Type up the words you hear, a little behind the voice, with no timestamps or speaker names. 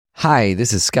Hi,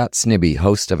 this is Scott Snibbe,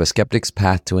 host of A Skeptic's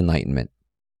Path to Enlightenment.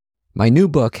 My new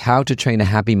book, How to Train a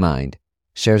Happy Mind,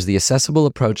 shares the accessible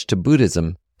approach to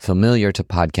Buddhism familiar to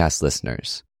podcast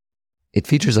listeners. It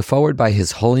features a foreword by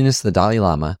His Holiness the Dalai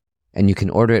Lama, and you can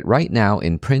order it right now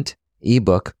in print,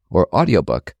 ebook, or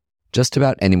audiobook, just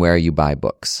about anywhere you buy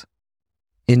books.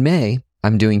 In May,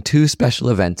 I'm doing 2 special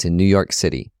events in New York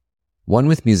City, one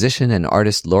with musician and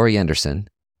artist Laurie Anderson,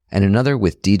 and another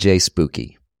with DJ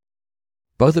Spooky.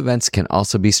 Both events can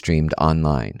also be streamed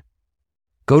online.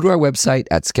 Go to our website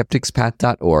at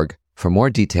skepticspath.org for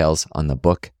more details on the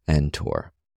book and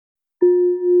tour.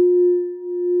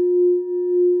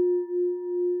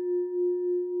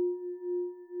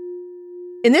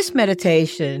 In this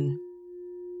meditation,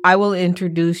 I will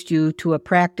introduce you to a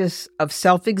practice of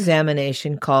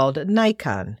self-examination called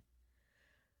Naikan.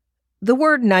 The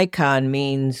word Naikan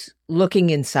means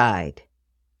looking inside.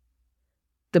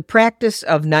 The practice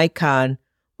of Naikan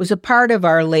was a part of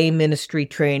our lay ministry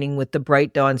training with the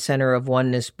Bright Dawn Center of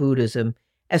Oneness Buddhism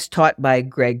as taught by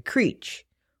Greg Creech,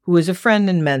 who is a friend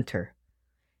and mentor.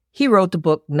 He wrote the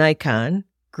book Naikan,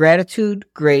 Gratitude,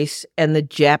 Grace, and the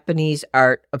Japanese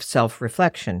Art of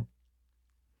Self-Reflection.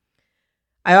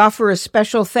 I offer a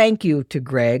special thank you to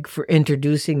Greg for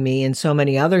introducing me and so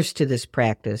many others to this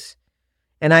practice,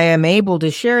 and I am able to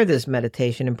share this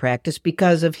meditation and practice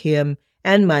because of him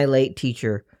and my late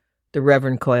teacher, the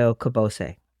Reverend Koyo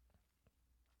Kobose.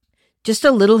 Just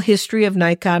a little history of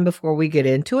Naikan before we get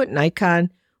into it. Naikan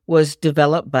was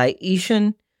developed by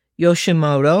Isshin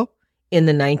Yoshimoto in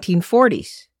the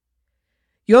 1940s.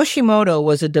 Yoshimoto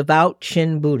was a devout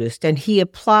Shin Buddhist, and he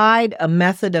applied a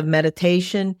method of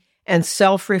meditation and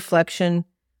self-reflection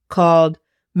called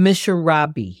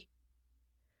Mishirabi.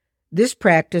 This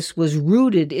practice was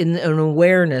rooted in an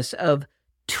awareness of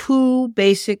 2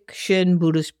 basic Shin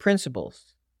Buddhist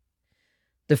principles.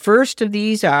 The first of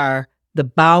these are the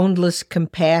boundless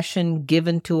compassion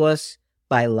given to us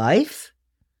by life,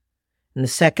 and the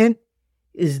second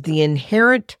is the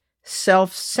inherent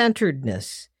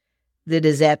self-centeredness that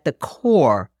is at the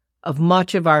core of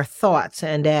much of our thoughts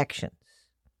and actions.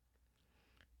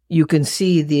 You can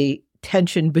see the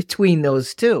tension between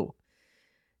those two.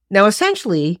 Now,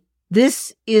 essentially,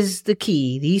 this is the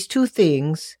key. These 2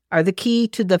 things are the key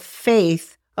to the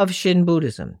faith of Shin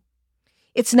Buddhism.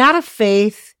 It's not a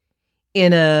faith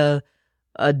in a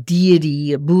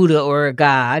deity, a Buddha, or a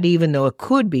God, even though it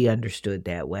could be understood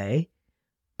that way,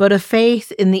 but a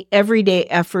faith in the everyday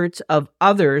efforts of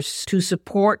others to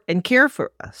support and care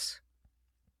for us.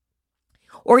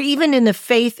 Or even in the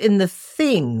faith in the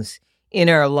things in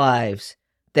our lives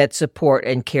that support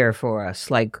and care for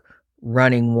us, like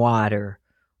running water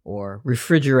or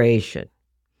refrigeration.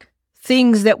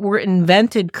 Things that were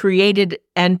invented, created,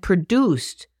 and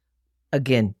produced,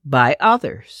 again, by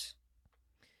others.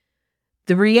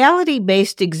 The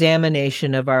reality-based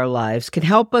examination of our lives can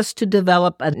help us to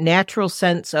develop a natural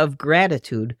sense of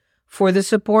gratitude for the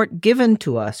support given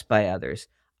to us by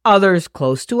others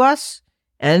close to us,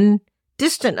 and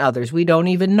distant others we don't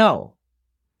even know.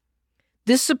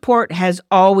 This support has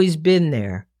always been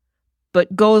there,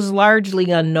 but goes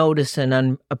largely unnoticed and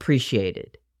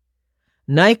unappreciated.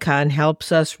 Naikan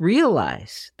helps us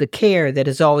realize the care that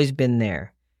has always been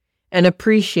there and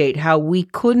appreciate how we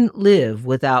couldn't live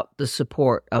without the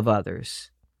support of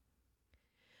others.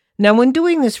 Now, when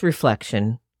doing this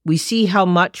reflection, we see how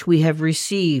much we have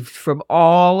received from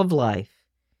all of life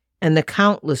and the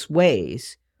countless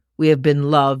ways we have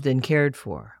been loved and cared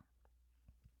for.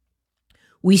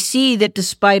 We see that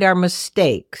despite our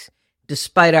mistakes,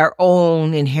 despite our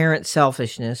own inherent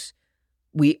selfishness,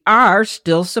 we are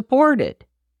still supported.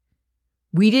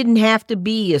 We didn't have to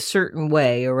be a certain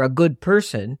way or a good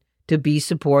person to be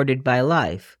supported by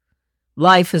life.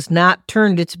 Life has not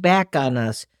turned its back on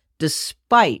us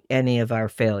despite any of our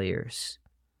failures.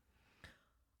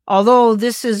 Although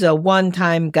this is a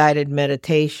one-time guided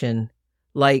meditation,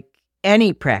 like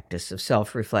any practice of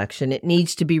self-reflection, it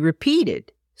needs to be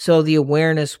repeated so the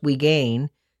awareness we gain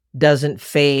doesn't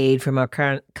fade from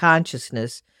our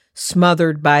consciousness,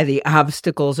 smothered by the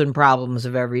obstacles and problems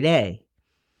of every day.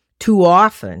 Too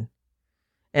often,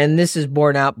 and this is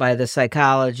borne out by the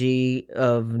psychology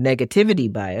of negativity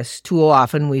bias, too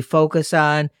often we focus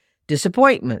on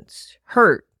disappointments,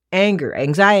 hurt, anger,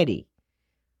 anxiety.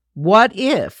 What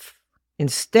if,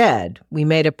 instead, we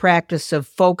made a practice of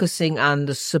focusing on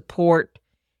the support,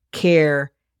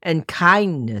 care, and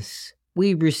kindness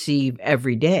we receive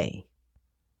every day?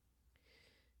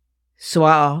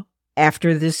 So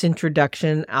after this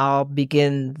introduction, I'll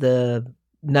begin the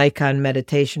Naikan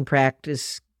meditation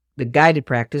practice, the guided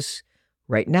practice,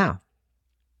 right now.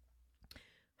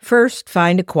 First,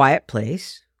 find a quiet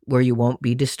place where you won't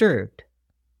be disturbed.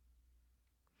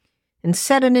 And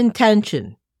set an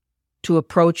intention to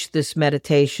approach this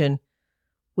meditation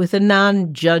with a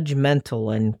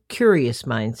non-judgmental and curious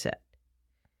mindset,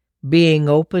 being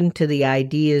open to the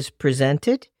ideas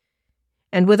presented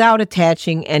and without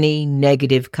attaching any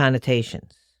negative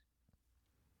connotations.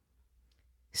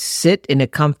 Sit in a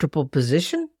comfortable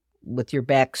position with your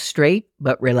back straight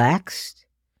but relaxed,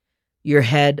 your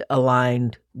head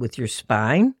aligned with your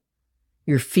spine,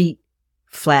 your feet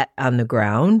flat on the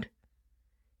ground,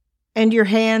 and your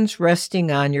hands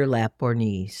resting on your lap or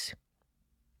knees.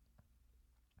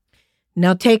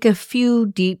 Now take a few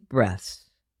deep breaths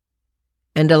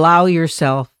and allow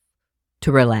yourself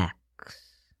to relax.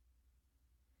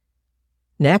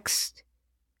 Next,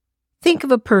 think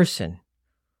of a person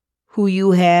who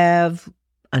you have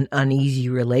an uneasy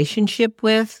relationship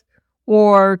with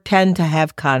or tend to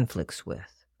have conflicts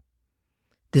with.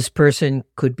 This person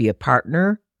could be a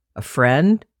partner, a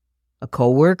friend, a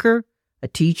coworker, a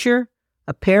teacher,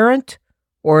 a parent,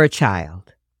 or a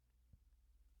child.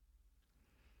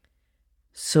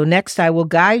 So next I will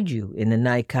guide you in the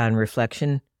Nikon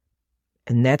reflection,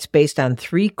 and that's based on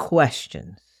 3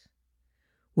 questions.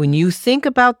 When you think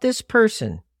about this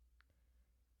person,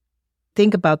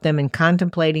 think about them in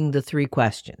contemplating the 3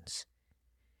 questions.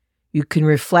 You can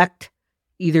reflect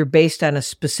either based on a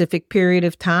specific period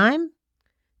of time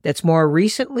that's more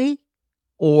recently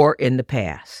or in the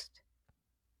past.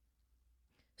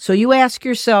 So you ask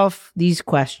yourself these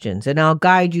questions, and I'll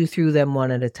guide you through them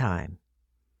one at a time.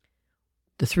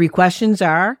 The 3 questions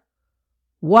are,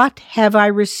 what have I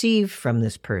received from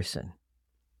this person?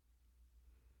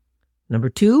 Number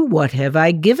 2, what have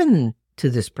I given to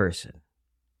this person?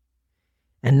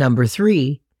 And number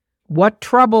 3, what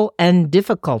trouble and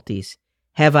difficulties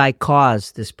have I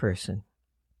caused this person?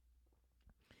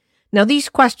 Now, these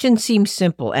questions seem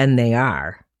simple, and they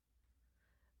are.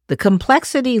 The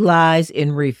complexity lies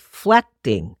in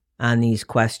reflecting on these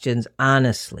questions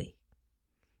honestly.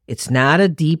 It's not a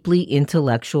deeply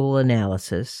intellectual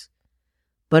analysis,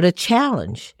 but a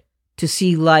challenge to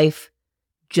see life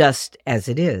just as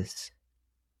it is.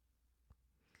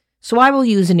 So I will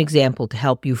use an example to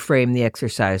help you frame the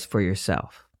exercise for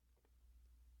yourself.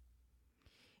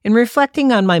 In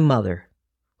reflecting on my mother,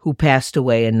 who passed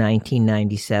away in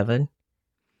 1997,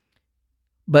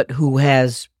 but who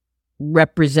has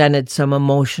represented some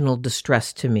emotional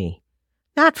distress to me,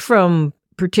 not from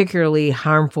particularly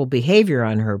harmful behavior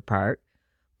on her part,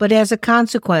 but as a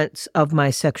consequence of my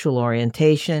sexual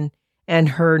orientation and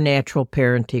her natural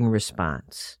parenting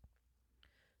response.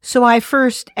 So I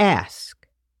first ask,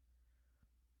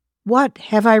 what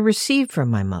have I received from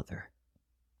my mother?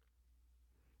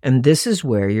 And this is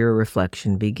where your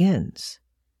reflection begins.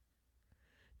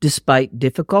 Despite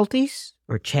difficulties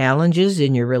or challenges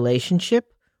in your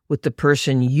relationship with the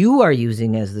person you are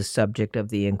using as the subject of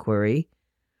the inquiry,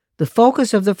 the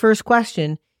focus of the first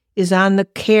question is on the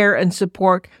care and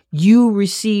support you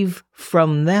receive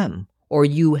from them, or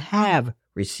you have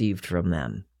received from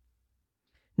them.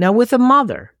 Now, with a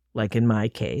mother, like in my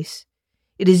case,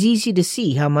 it is easy to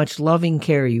see how much loving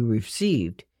care you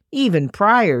received, even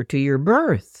prior to your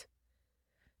birth.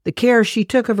 The care she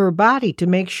took of her body to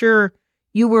make sure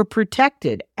you were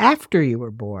protected after you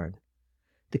were born.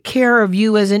 The care of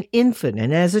you as an infant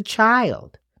and as a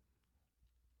child.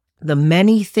 The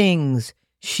many things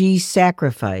she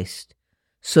sacrificed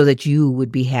so that you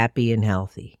would be happy and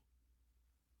healthy.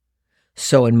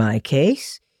 So in my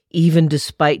case, even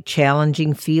despite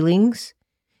challenging feelings,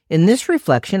 in this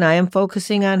reflection, I am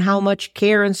focusing on how much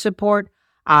care and support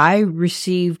I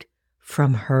received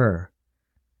from her.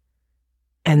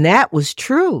 And that was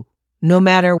true, no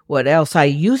matter what else I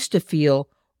used to feel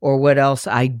or what else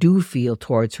I do feel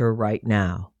towards her right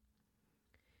now.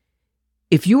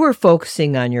 If you were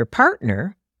focusing on your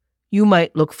partner, you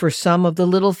might look for some of the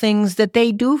little things that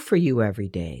they do for you every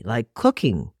day, like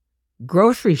cooking,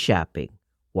 grocery shopping,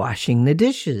 washing the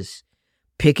dishes,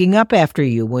 picking up after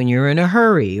you when you're in a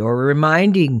hurry, or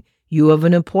reminding you of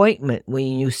an appointment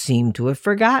when you seem to have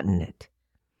forgotten it.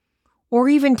 Or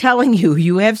even telling you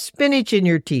you have spinach in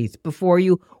your teeth before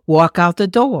you walk out the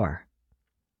door.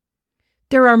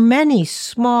 There are many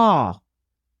small,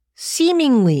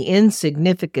 seemingly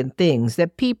insignificant things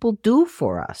that people do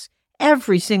for us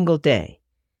every single day,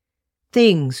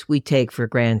 things we take for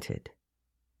granted.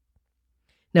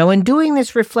 Now, in doing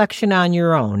this reflection on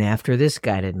your own after this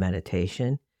guided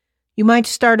meditation, you might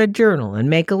start a journal and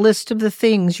make a list of the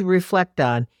things you reflect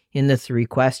on in the 3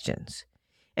 questions.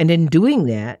 And in doing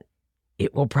that,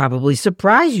 it will probably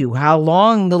surprise you how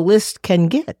long the list can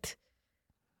get.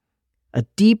 A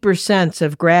deeper sense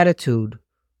of gratitude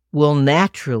will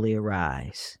naturally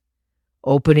arise,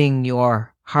 opening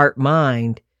your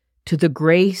heart-mind to the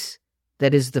grace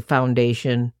that is the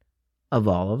foundation of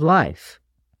all of life.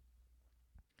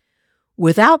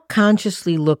 Without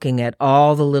consciously looking at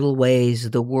all the little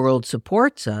ways the world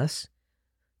supports us,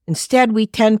 instead we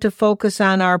tend to focus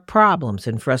on our problems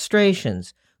and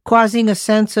frustrations, causing a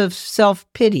sense of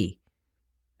self-pity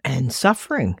and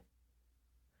suffering.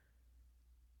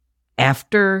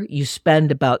 After you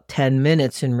spend about 10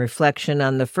 minutes in reflection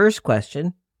on the first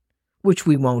question, which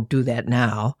we won't do that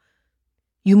now,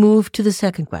 you move to the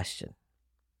second question.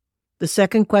 The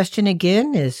second question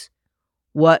again is,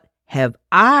 what have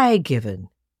I given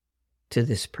to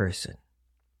this person?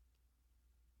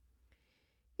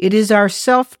 It is our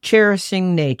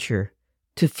self-cherishing nature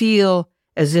to feel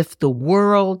as if the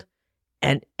world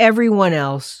and everyone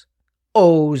else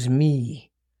owes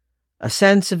me. A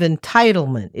sense of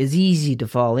entitlement is easy to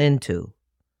fall into.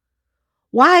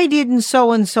 Why didn't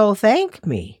so-and-so thank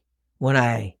me when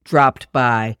I dropped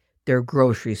by their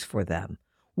groceries for them?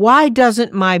 Why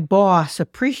doesn't my boss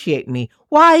appreciate me?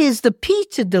 Why is the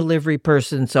pizza delivery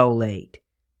person so late?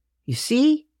 You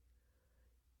see,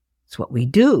 it's what we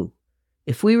do.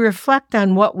 If we reflect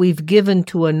on what we've given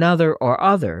to another or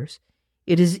others,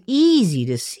 it is easy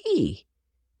to see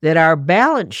that our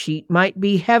balance sheet might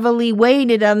be heavily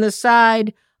weighted on the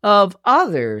side of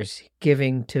others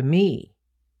giving to me.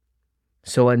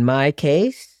 So in my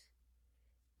case,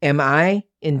 am I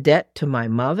in debt to my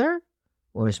mother,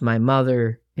 or is my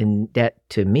mother in debt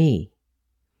to me?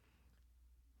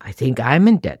 I think I'm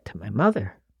in debt to my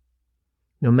mother,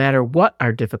 no matter what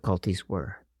our difficulties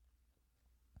were.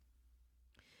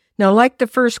 Now, like the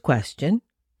first question,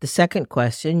 the second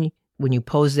question, when you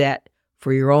pose that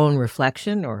for your own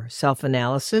reflection or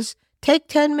self-analysis, take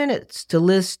 10 minutes to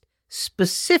list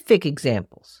specific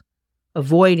examples,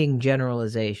 avoiding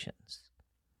generalizations.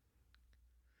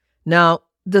 Now,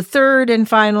 the third and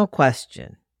final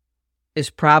question is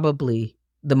probably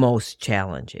the most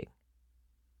challenging.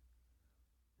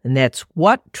 And that's,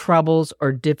 what troubles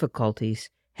or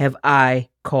difficulties have I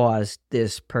caused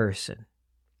this person?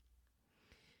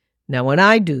 Now, when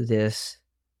I do this,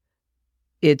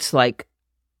 it's like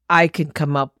I can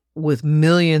come up with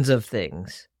millions of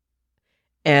things.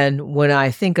 And when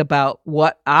I think about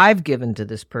what I've given to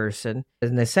this person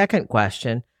in the second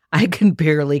question, I can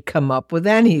barely come up with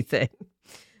anything.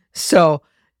 So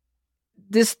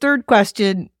this third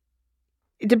question,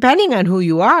 depending on who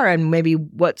you are and maybe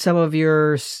what some of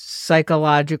your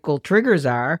psychological triggers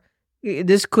are,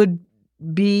 this could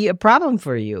be a problem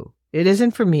for you. It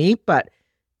isn't for me, but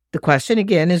the question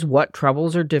again is, what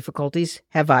troubles or difficulties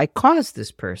have I caused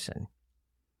this person?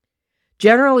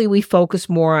 Generally, we focus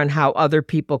more on how other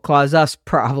people cause us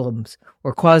problems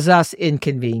or cause us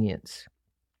inconvenience.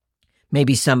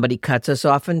 Maybe somebody cuts us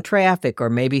off in traffic, or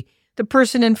maybe the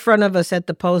person in front of us at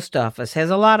the post office has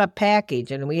a lot of package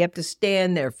and we have to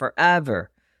stand there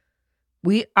forever.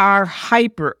 We are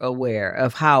hyper aware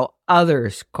of how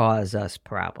others cause us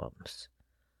problems.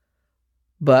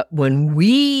 But when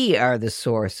we are the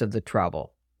source of the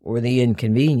trouble or the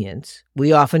inconvenience,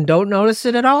 we often don't notice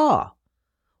it at all.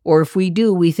 Or if we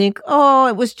do, we think, oh,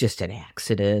 it was just an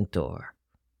accident, or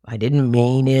I didn't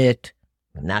mean it,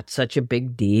 not such a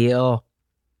big deal.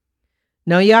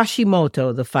 Now,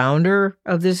 Yoshimoto, the founder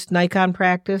of this Nikon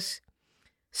practice,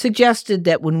 suggested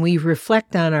that when we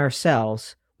reflect on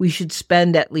ourselves, we should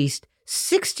spend at least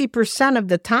 60% of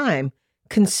the time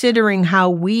considering how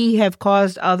we have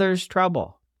caused others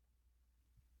trouble.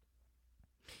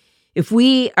 If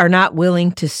we are not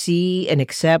willing to see and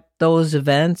accept those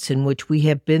events in which we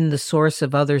have been the source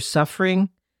of others' suffering,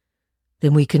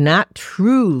 then we cannot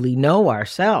truly know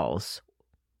ourselves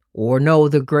or know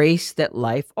the grace that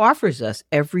life offers us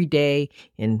every day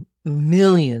in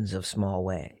millions of small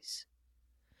ways.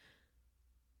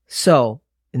 So,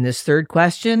 in this third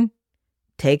question,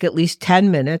 take at least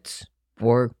 10 minutes,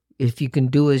 or if you can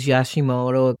do as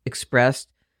Yoshimoto expressed,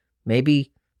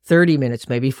 maybe 30 minutes,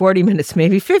 maybe 40 minutes,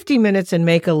 maybe 50 minutes, and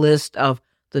make a list of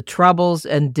the troubles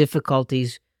and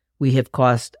difficulties we have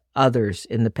caused others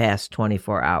in the past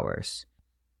 24 hours.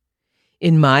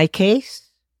 In my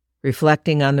case,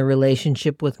 reflecting on the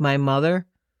relationship with my mother,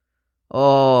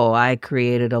 I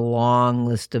created a long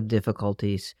list of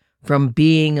difficulties, from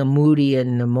being a moody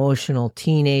and emotional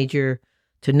teenager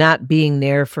to not being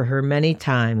there for her many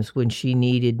times when she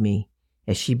needed me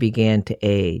as she began to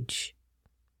age.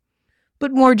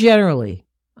 But more generally,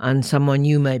 on someone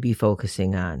you might be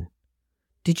focusing on.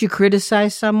 Did you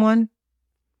criticize someone?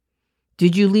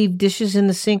 Did you leave dishes in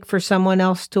the sink for someone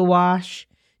else to wash?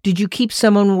 Did you keep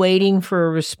someone waiting for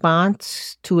a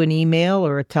response to an email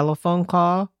or a telephone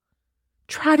call?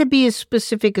 Try to be as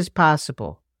specific as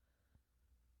possible.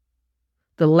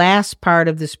 The last part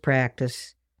of this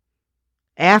practice,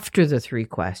 after the 3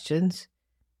 questions,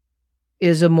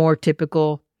 is a more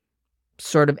typical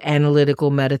sort of analytical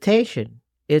meditation.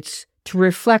 It's to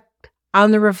reflect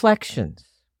on the reflections.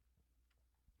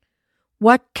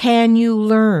 What can you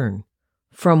learn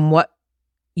from what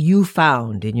you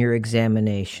found in your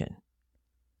examination?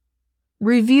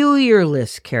 Review your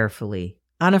list carefully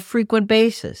on a frequent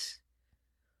basis.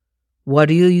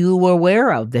 What are you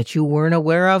aware of that you weren't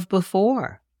aware of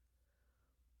before?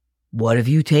 What have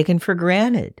you taken for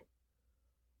granted?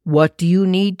 What do you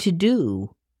need to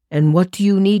do, and what do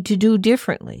you need to do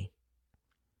differently?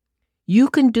 You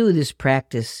can do this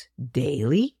practice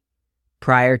daily,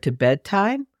 prior to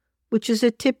bedtime, which is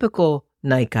a typical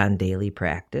Nikon daily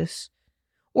practice.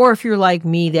 Or if you're like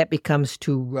me, that becomes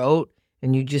too rote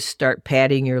and you just start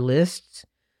padding your lists,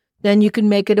 then you can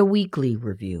make it a weekly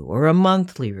review or a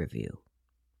monthly review.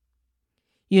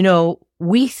 You know,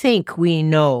 we think we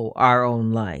know our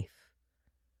own life,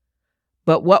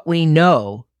 but what we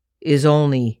know is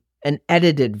only an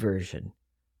edited version,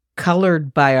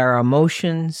 colored by our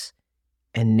emotions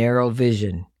and narrow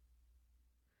vision.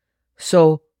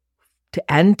 So,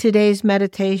 to end today's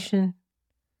meditation,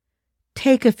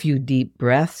 take a few deep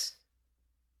breaths,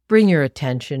 bring your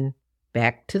attention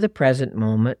back to the present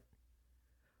moment,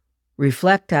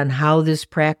 reflect on how this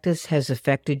practice has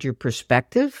affected your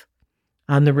perspective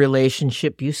on the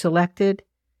relationship you selected,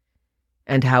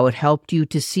 and how it helped you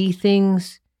to see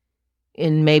things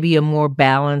in maybe a more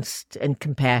balanced and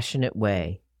compassionate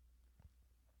way.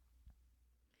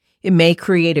 It may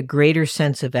create a greater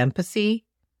sense of empathy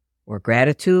or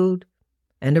gratitude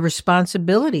and a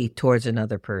responsibility towards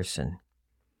another person.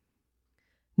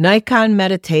 Nikon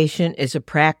meditation is a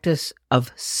practice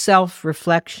of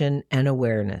self-reflection and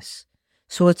awareness,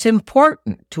 so it's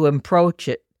important to approach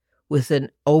it with an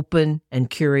open and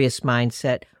curious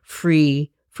mindset,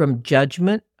 free from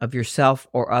judgment of yourself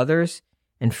or others,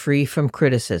 and free from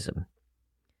criticism.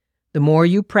 The more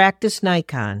you practice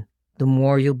Nikon, the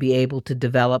more you'll be able to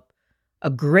develop a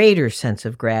greater sense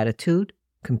of gratitude,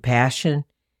 compassion,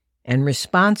 and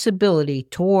responsibility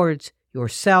towards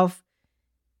yourself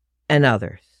and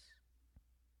others.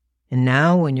 And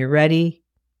now, when you're ready,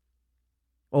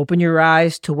 open your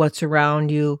eyes to what's around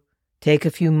you. Take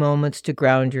a few moments to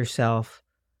ground yourself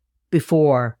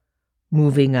before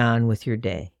moving on with your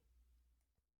day.